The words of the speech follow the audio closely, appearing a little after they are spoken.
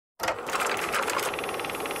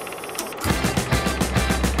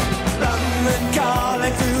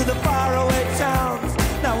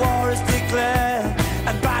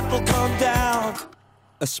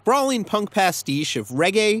A sprawling punk pastiche of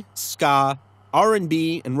reggae, ska,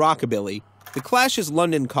 R&B, and rockabilly, The Clash's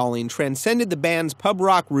London Calling transcended the band's pub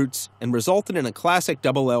rock roots and resulted in a classic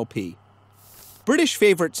double LP. British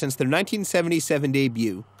favorite since their 1977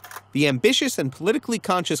 debut, the ambitious and politically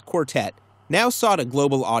conscious quartet now sought a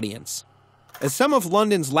global audience. As some of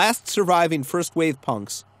London's last surviving first-wave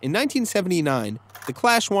punks, in 1979, The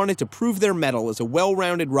Clash wanted to prove their mettle as a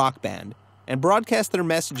well-rounded rock band and broadcast their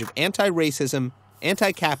message of anti-racism,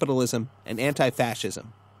 anti-capitalism, and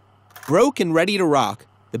anti-fascism. Broke and ready to rock,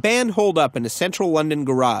 the band holed up in a central London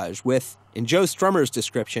garage with, in Joe Strummer's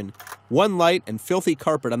description, one light and filthy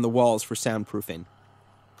carpet on the walls for soundproofing.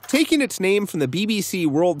 Taking its name from the BBC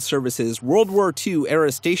World Service's World War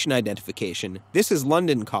II-era station identification, This Is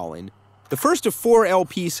London Calling, the first of 4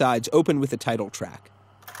 LP sides opened with the title track.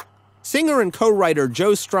 Singer and co-writer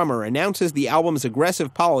Joe Strummer announces the album's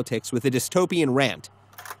aggressive politics with a dystopian rant,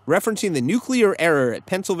 referencing the nuclear error at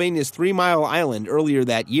Pennsylvania's 3 Mile Island earlier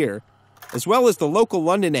that year, as well as the local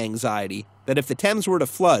London anxiety that if the Thames were to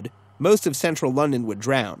flood, most of central London would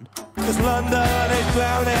drown. 'Cause London is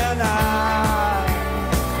drowning, I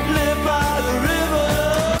live by the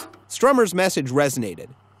river. Strummer's message resonated.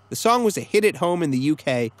 The song was a hit at home in the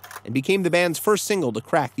UK and became the band's first single to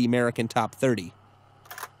crack the American Top 30.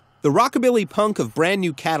 The rockabilly punk of Brand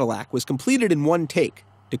New Cadillac was completed in one take,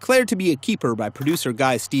 declared to be a keeper by producer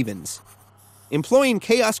Guy Stevens. Employing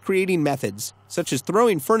chaos-creating methods, such as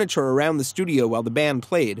throwing furniture around the studio while the band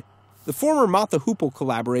played, the former Mott the Hoople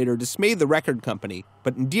collaborator dismayed the record company,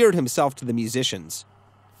 but endeared himself to the musicians.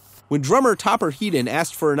 When drummer Topper Headon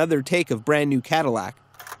asked for another take of Brand New Cadillac,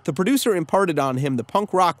 the producer imparted on him the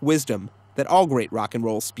punk rock wisdom that all great rock and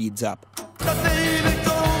roll speeds up.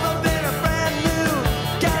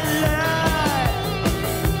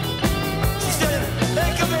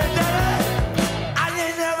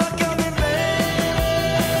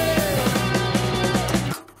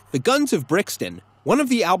 The Guns of Brixton, one of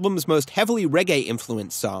the album's most heavily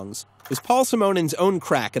reggae-influenced songs, was Paul Simone's own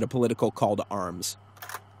crack at a political call to arms.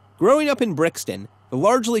 Growing up in Brixton, the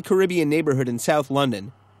largely Caribbean neighborhood in South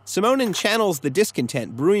London, Simone channels the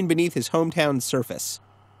discontent brewing beneath his hometown's surface.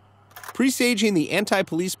 Presaging the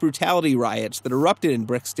anti-police brutality riots that erupted in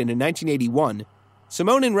Brixton in 1981,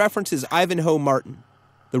 Simone references Ivanhoe Martin,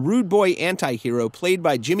 the rude boy anti-hero played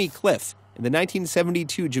by Jimmy Cliff in the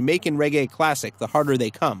 1972 Jamaican reggae classic The Harder They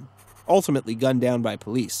Come, ultimately gunned down by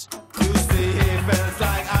police. You see, he feels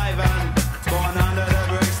like Ivan, born under the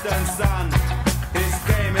Brixton sun. His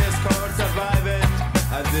game is called surviving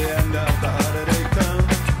at the end of The Harder They Come.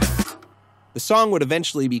 The song would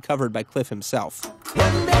eventually be covered by Cliff himself.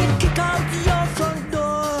 When they kick out your front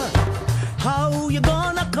door, how you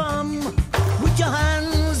gonna come? With your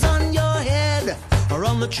hands on your head or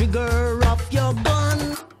on the trigger of your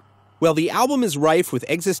gun? While the album is rife with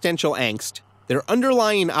existential angst, their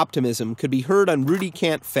underlying optimism could be heard on Rudy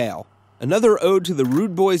Can't Fail, another ode to the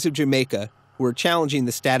rude boys of Jamaica who are challenging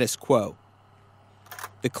the status quo.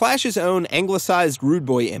 The Clash's own anglicized rude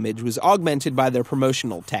boy image was augmented by their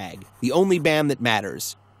promotional tag, The Only Band That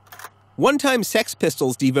Matters. One-time Sex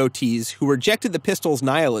Pistols devotees who rejected the Pistols'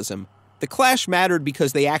 nihilism, The Clash mattered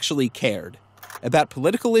because they actually cared. About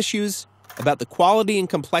political issues, about the quality and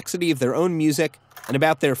complexity of their own music, and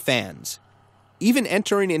about their fans. Even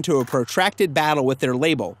entering into a protracted battle with their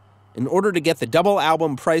label in order to get the double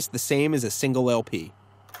album priced the same as a single LP.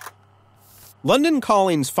 London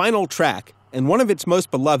Calling's final track, and one of its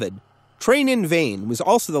most beloved, Train in Vain, was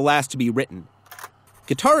also the last to be written.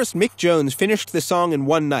 Guitarist Mick Jones finished the song in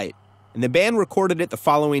one night, and the band recorded it the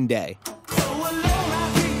following day.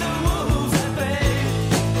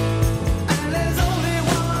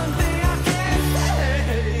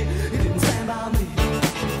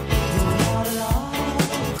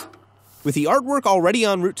 With the artwork already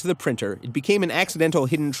en route to the printer, it became an accidental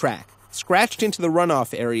hidden track, scratched into the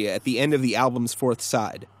runoff area at the end of the album's 4th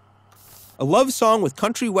side. A love song with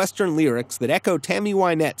country western lyrics that echo Tammy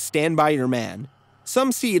Wynette's Stand By Your Man,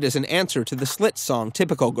 some see it as an answer to the Slits song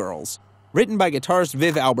Typical Girls, written by guitarist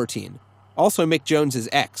Viv Albertine, also Mick Jones's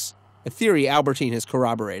ex, a theory Albertine has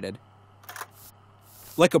corroborated.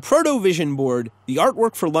 Like a proto-vision board, the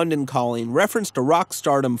artwork for London Calling referenced a rock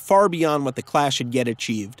stardom far beyond what the Clash had yet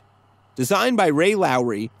achieved. Designed by Ray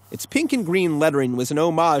Lowry, its pink and green lettering was an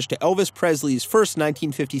homage to Elvis Presley's first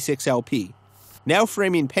 1956 LP, now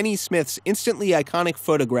framing Penny Smith's instantly iconic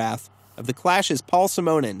photograph of the Clash's Paul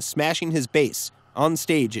Simonon smashing his bass on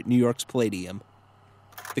stage at New York's Palladium.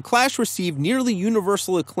 The Clash received nearly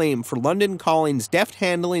universal acclaim for London Calling's deft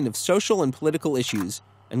handling of social and political issues,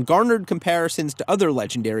 and garnered comparisons to other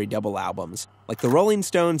legendary double albums, like the Rolling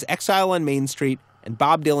Stones' Exile on Main Street and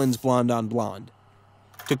Bob Dylan's Blonde on Blonde.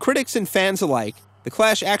 To critics and fans alike, The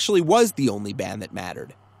Clash actually was the only band that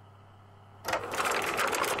mattered.